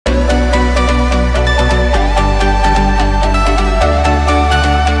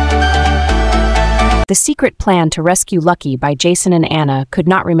The secret plan to rescue Lucky by Jason and Anna could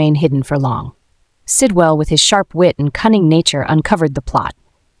not remain hidden for long. Sidwell, with his sharp wit and cunning nature, uncovered the plot.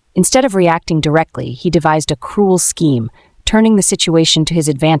 Instead of reacting directly, he devised a cruel scheme, turning the situation to his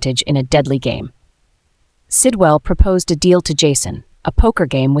advantage in a deadly game. Sidwell proposed a deal to Jason, a poker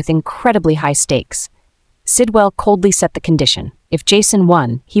game with incredibly high stakes. Sidwell coldly set the condition: if Jason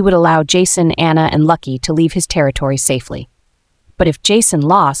won, he would allow Jason, Anna, and Lucky to leave his territory safely. But if Jason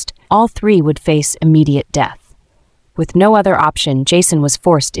lost, all three would face immediate death. With no other option, Jason was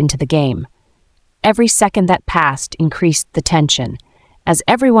forced into the game. Every second that passed increased the tension, as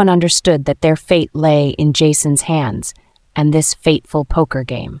everyone understood that their fate lay in Jason's hands and this fateful poker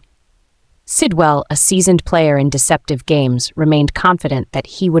game. Sidwell, a seasoned player in deceptive games, remained confident that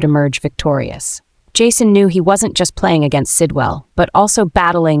he would emerge victorious. Jason knew he wasn't just playing against Sidwell, but also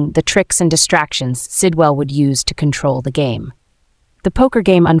battling the tricks and distractions Sidwell would use to control the game. The poker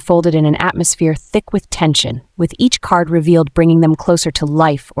game unfolded in an atmosphere thick with tension, with each card revealed bringing them closer to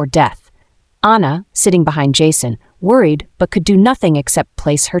life or death. Anna, sitting behind Jason, worried but could do nothing except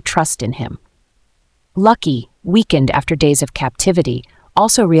place her trust in him. Lucky, weakened after days of captivity,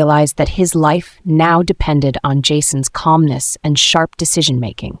 also realized that his life now depended on Jason's calmness and sharp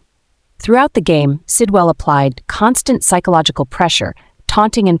decision-making. Throughout the game, Sidwell applied constant psychological pressure,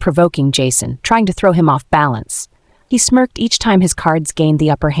 taunting and provoking Jason, trying to throw him off balance. He smirked each time his cards gained the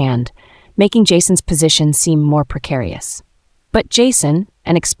upper hand, making Jason's position seem more precarious. But Jason,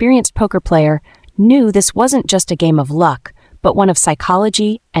 an experienced poker player, knew this wasn't just a game of luck, but one of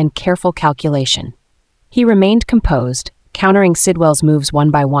psychology and careful calculation. He remained composed, countering Sidwell's moves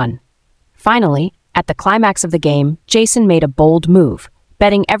one by one. Finally, at the climax of the game, Jason made a bold move,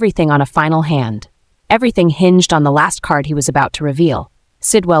 betting everything on a final hand. Everything hinged on the last card he was about to reveal.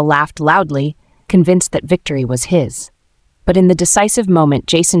 Sidwell laughed loudly, convinced that victory was his. But in the decisive moment,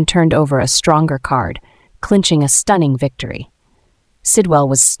 Jason turned over a stronger card, clinching a stunning victory. Sidwell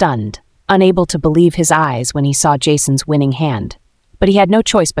was stunned, unable to believe his eyes when he saw Jason's winning hand. But he had no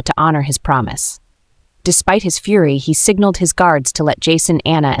choice but to honor his promise. Despite his fury, he signaled his guards to let Jason,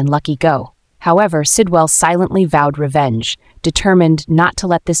 Anna, and Lucky go. However, Sidwell silently vowed revenge, determined not to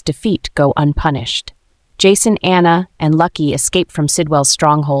let this defeat go unpunished. Jason, Anna, and Lucky escaped from Sidwell's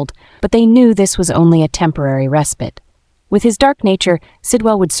stronghold, but they knew this was only a temporary respite. With his dark nature,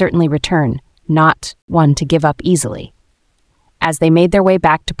 Sidwell would certainly return, not one to give up easily. As they made their way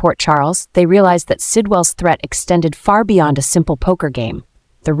back to Port Charles, they realized that Sidwell's threat extended far beyond a simple poker game.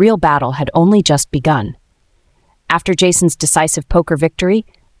 The real battle had only just begun. After Jason's decisive poker victory,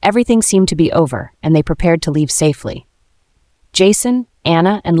 everything seemed to be over, and they prepared to leave safely. Jason,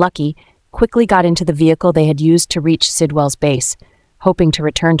 Anna, and Lucky quickly got into the vehicle they had used to reach Sidwell's base, hoping to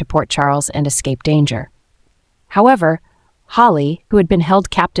return to Port Charles and escape danger. However, Holly, who had been held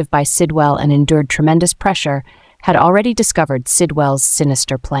captive by Sidwell and endured tremendous pressure, had already discovered Sidwell's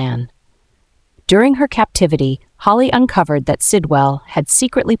sinister plan. During her captivity, Holly uncovered that Sidwell had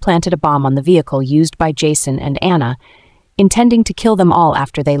secretly planted a bomb on the vehicle used by Jason and Anna, intending to kill them all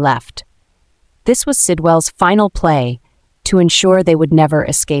after they left. This was Sidwell's final play to ensure they would never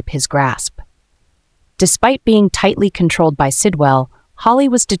escape his grasp. Despite being tightly controlled by Sidwell, Holly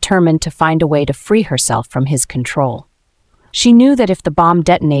was determined to find a way to free herself from his control. She knew that if the bomb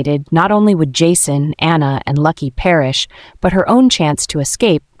detonated, not only would Jason, Anna, and Lucky perish, but her own chance to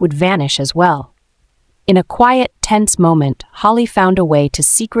escape would vanish as well. In a quiet, tense moment, Holly found a way to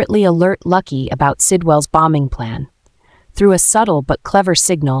secretly alert Lucky about Sidwell's bombing plan. Through a subtle but clever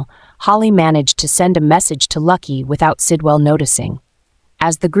signal, Holly managed to send a message to Lucky without Sidwell noticing.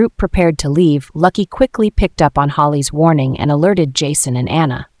 As the group prepared to leave, Lucky quickly picked up on Holly's warning and alerted Jason and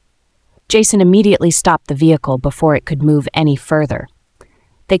Anna. Jason immediately stopped the vehicle before it could move any further.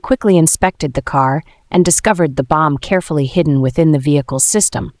 They quickly inspected the car and discovered the bomb carefully hidden within the vehicle's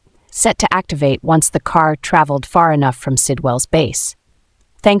system, set to activate once the car traveled far enough from Sidwell's base.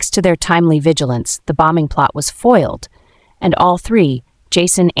 Thanks to their timely vigilance, the bombing plot was foiled, and all three,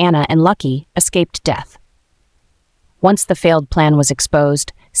 Jason, Anna, and Lucky, escaped death. Once the failed plan was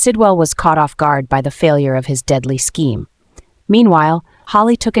exposed, Sidwell was caught off guard by the failure of his deadly scheme. Meanwhile,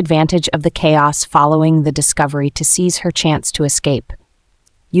 Holly took advantage of the chaos following the discovery to seize her chance to escape.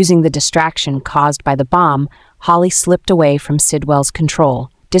 Using the distraction caused by the bomb, Holly slipped away from Sidwell's control,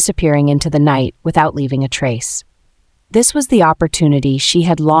 disappearing into the night without leaving a trace. This was the opportunity she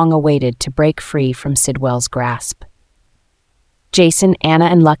had long awaited to break free from Sidwell's grasp. Jason, Anna,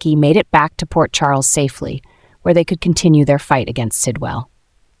 and Lucky made it back to Port Charles safely, where they could continue their fight against Sidwell.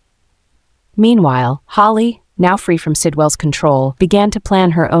 Meanwhile, Holly, now free from Sidwell's control, began to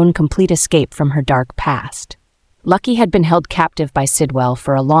plan her own complete escape from her dark past. Lucky had been held captive by Sidwell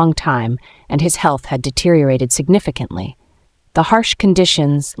for a long time, and his health had deteriorated significantly. The harsh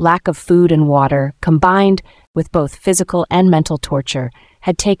conditions, lack of food and water, combined with both physical and mental torture,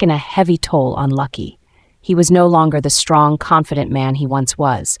 had taken a heavy toll on Lucky. He was no longer the strong, confident man he once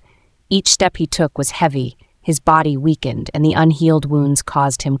was. Each step he took was heavy, his body weakened, and the unhealed wounds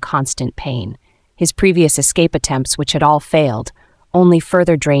caused him constant pain. His previous escape attempts, which had all failed, only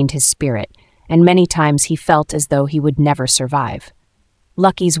further drained his spirit, and many times he felt as though he would never survive.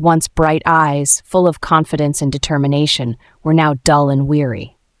 Lucky's once bright eyes, full of confidence and determination, were now dull and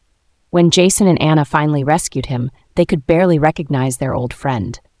weary. When Jason and Anna finally rescued him, they could barely recognize their old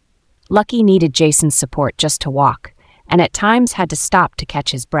friend. Lucky needed Jason's support just to walk, and at times had to stop to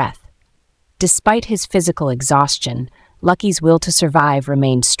catch his breath. Despite his physical exhaustion, Lucky's will to survive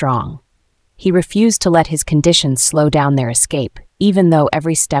remained strong. He refused to let his conditions slow down their escape, even though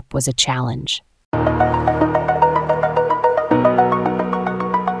every step was a challenge.